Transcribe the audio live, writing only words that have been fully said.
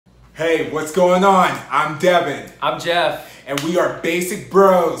Hey, what's going on? I'm Devin. I'm Jeff. And we are Basic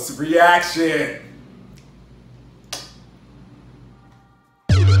Bros Reaction.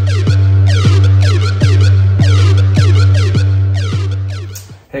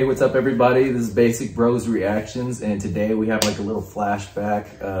 Hey, what's up everybody? This is Basic Bros Reactions, and today we have like a little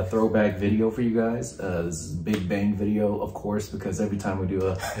flashback, throwback video for you guys. This is a Big Bang video, of course, because every time we do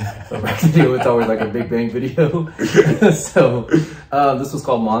a throwback video, it's always like a Big Bang video. So this was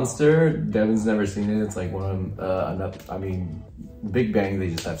called Monster. Devin's never seen it. It's like one of, I mean, Big Bang, they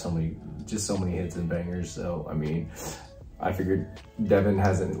just have so many hits and bangers. So, I mean, I figured Devin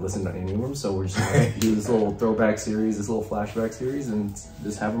hasn't listened to any of them, so we're just gonna do this little throwback series, this little flashback series, and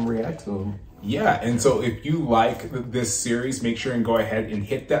just have him react to them. Yeah, and so if you like this series, make sure and go ahead and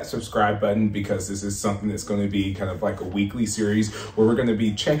hit that subscribe button, because this is something that's going to be kind of like a weekly series where we're going to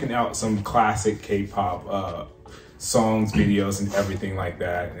be checking out some classic K-pop songs, videos, and everything like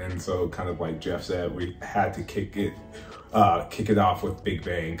that. And so, kind of like Jeff said, we had to kick it off with Big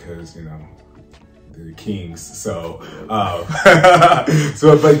Bang because, you know, the kings. So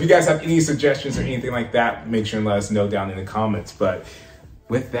but if you guys have any suggestions or anything like that, make sure and let us know down in the comments. But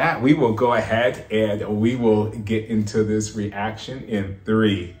with that, we will go ahead and we will get into this reaction in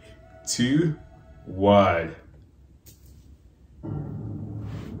 3, 2, 1.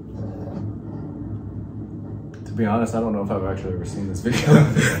 To be honest, I don't know if I've actually ever seen this video.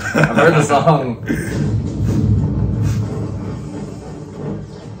 I've heard the song.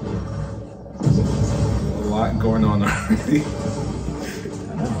 A lot going on already. I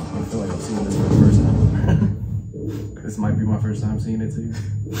know, I feel like I've seen this for the first time. This might be my first time seeing it too.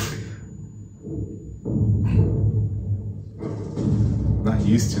 Not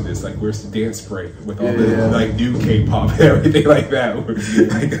used to this. Like, where's the dance break with all the like new K-pop and everything like that?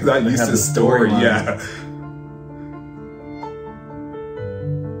 Like, I'm not used to story. Yeah.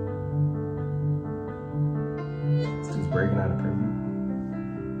 This dude's breaking out of prison.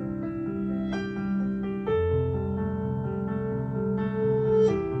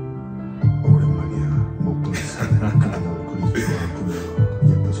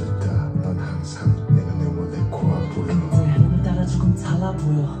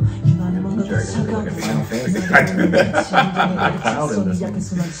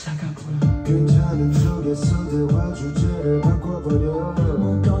 괜찮은 쪽에서 대화 주제를 바꿔버려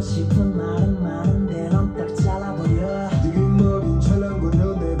묻고 싶은 말은 많은데 넌 딱 잘라버려 느낌어린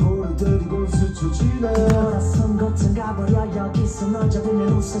찰랑거려 내 볼을 때리고 스쳐 지나 돌아선 곳은 가버려 여기서 널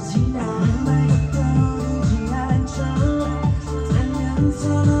잡으면 웃어지나 말도 떠오르지 않죠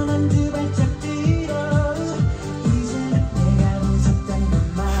알면서 넌 두 발짝 뒤로 이제는 내가 무섭다는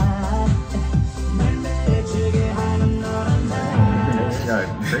말날 매주게 하는 너란 말 Got a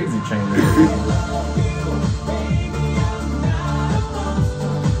crazy chain there.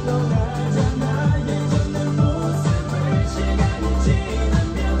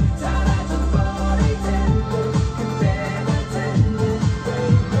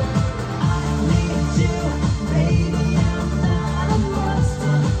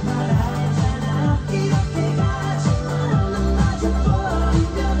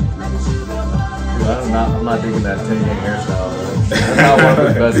 I'm not digging that 10-year hairstyle. That's not one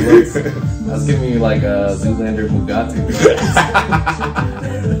of the best looks. That's giving me like a Zoolander Bugatti.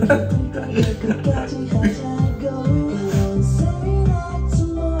 The context.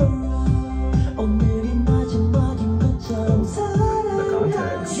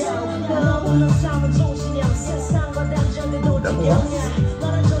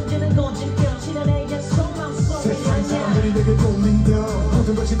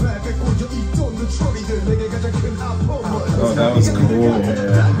 Oh, that was cool.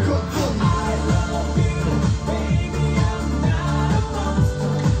 Yeah.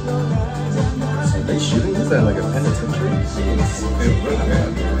 Are they shooting this at like a penitentiary?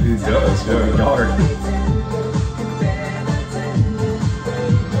 It does, yeah. Yard.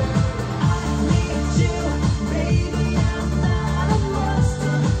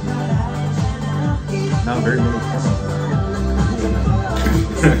 Not very many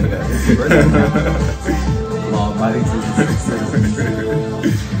long fighting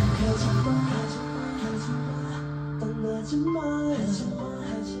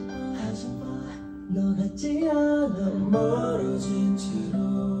너같지 않아 멀어진 채로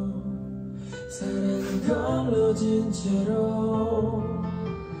사랑은 걸러진 채로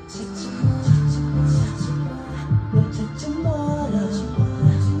찾지 마 널 찾지 마라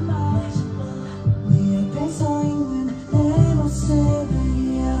네 앞에 서 있는 내 모습을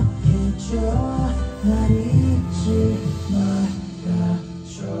기억해줘 날 잊지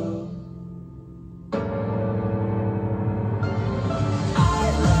말아줘 I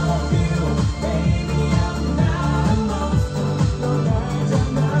love you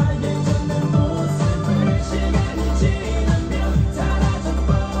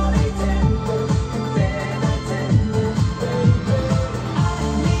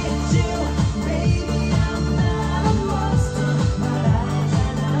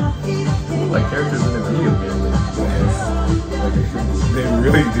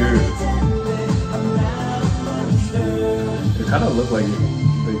kind of looked like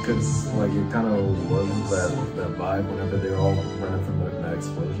they could, like it kind of was that vibe whenever they were all running from that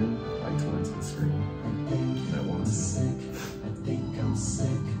explosion, like towards the screen. That one. I think I'm sick.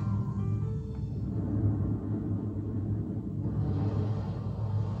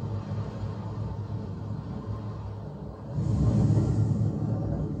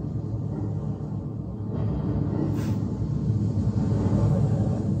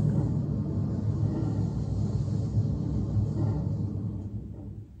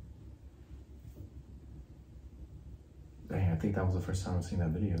 Dang, I think that was the first time I've seen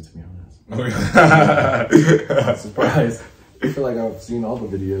that video, to be honest. I'm Surprised. I feel like I've seen all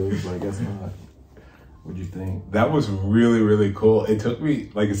the videos, but I guess not. What'd you think? That was really, really cool. It took me,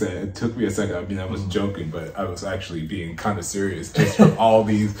 like I said, it took me a second. I mean, I was joking, but I was actually being kind of serious just from all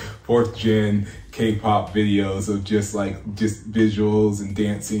these 4th gen K-pop videos of just visuals and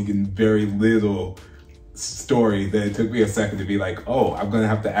dancing and very little story, that it took me a second to be like, oh, I'm gonna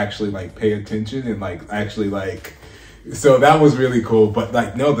have to actually like pay attention and like actually like. So that was really cool, but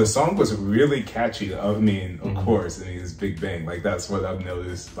like, no, the song was really catchy. I mean, of course, I mean, it's Big Bang. Like, that's what I've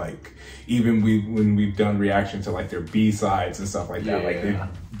noticed. Like, even when we've done reaction to like their B-sides and stuff like that, like they've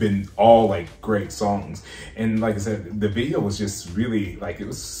been all like great songs. And like I said, the video was just really like, it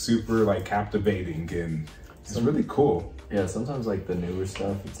was super like captivating and it's really cool. Yeah, sometimes like the newer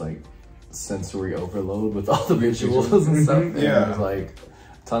stuff, it's like sensory overload with all the visuals and stuff. And there's like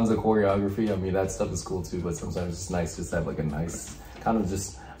tons of choreography. I mean, that stuff is cool too, but sometimes it's nice just to have like a nice kind of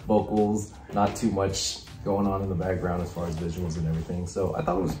just vocals, not too much going on in the background as far as visuals and everything. So I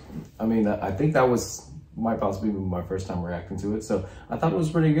thought it was, I mean, I think that might possibly be my first time reacting to it. So I thought it was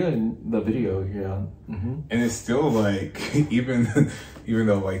pretty good, the video, yeah. And it's still like, even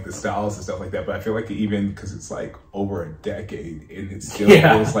though like the styles and stuff like that, but I feel like even because it's like over a decade and it still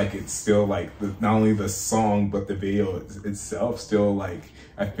feels like it's still like not only the song, but the video itself still like,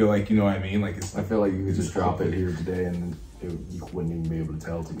 I feel like, you know what I mean? Like I feel like you could just drop it here today and you wouldn't even be able to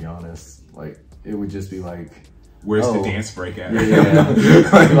tell, to be honest. Like it would just be like, where's the dance break at?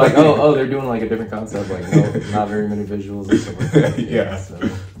 Like, oh, they're doing like a different concept. Like, no, not very many visuals and stuff like that.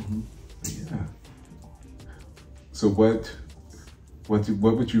 So what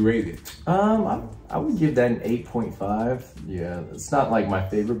would you rate it? I would give that an 8.5. Yeah, it's not like my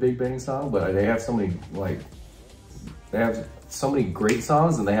favorite Big Bang song, but they have so many great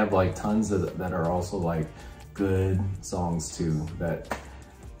songs, and they have like tons that are also like good songs too. That,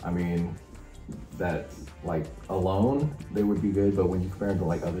 I mean, that like alone they would be good, but when you compare them to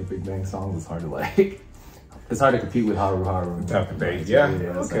like other Big Bang songs, it's hard to like, it's hard to compete with Haru Haru. Type of thing, yeah.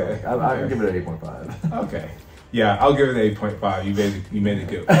 Okay. So, I'd give it an 8.5. Okay. Yeah, I'll give it an 8.5. You made it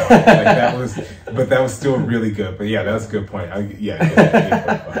good. Like that was still really good. But yeah, that's a good point. Give it an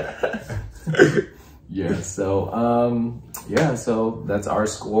 8.5. Yeah, so that's our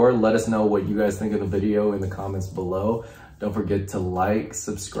score. Let us know what you guys think of the video in the comments below. Don't forget to like,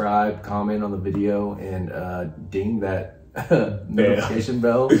 subscribe, comment on the video, and ding that notification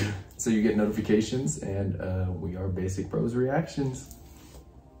bell so you get notifications. And we are Basic Bros Reactions.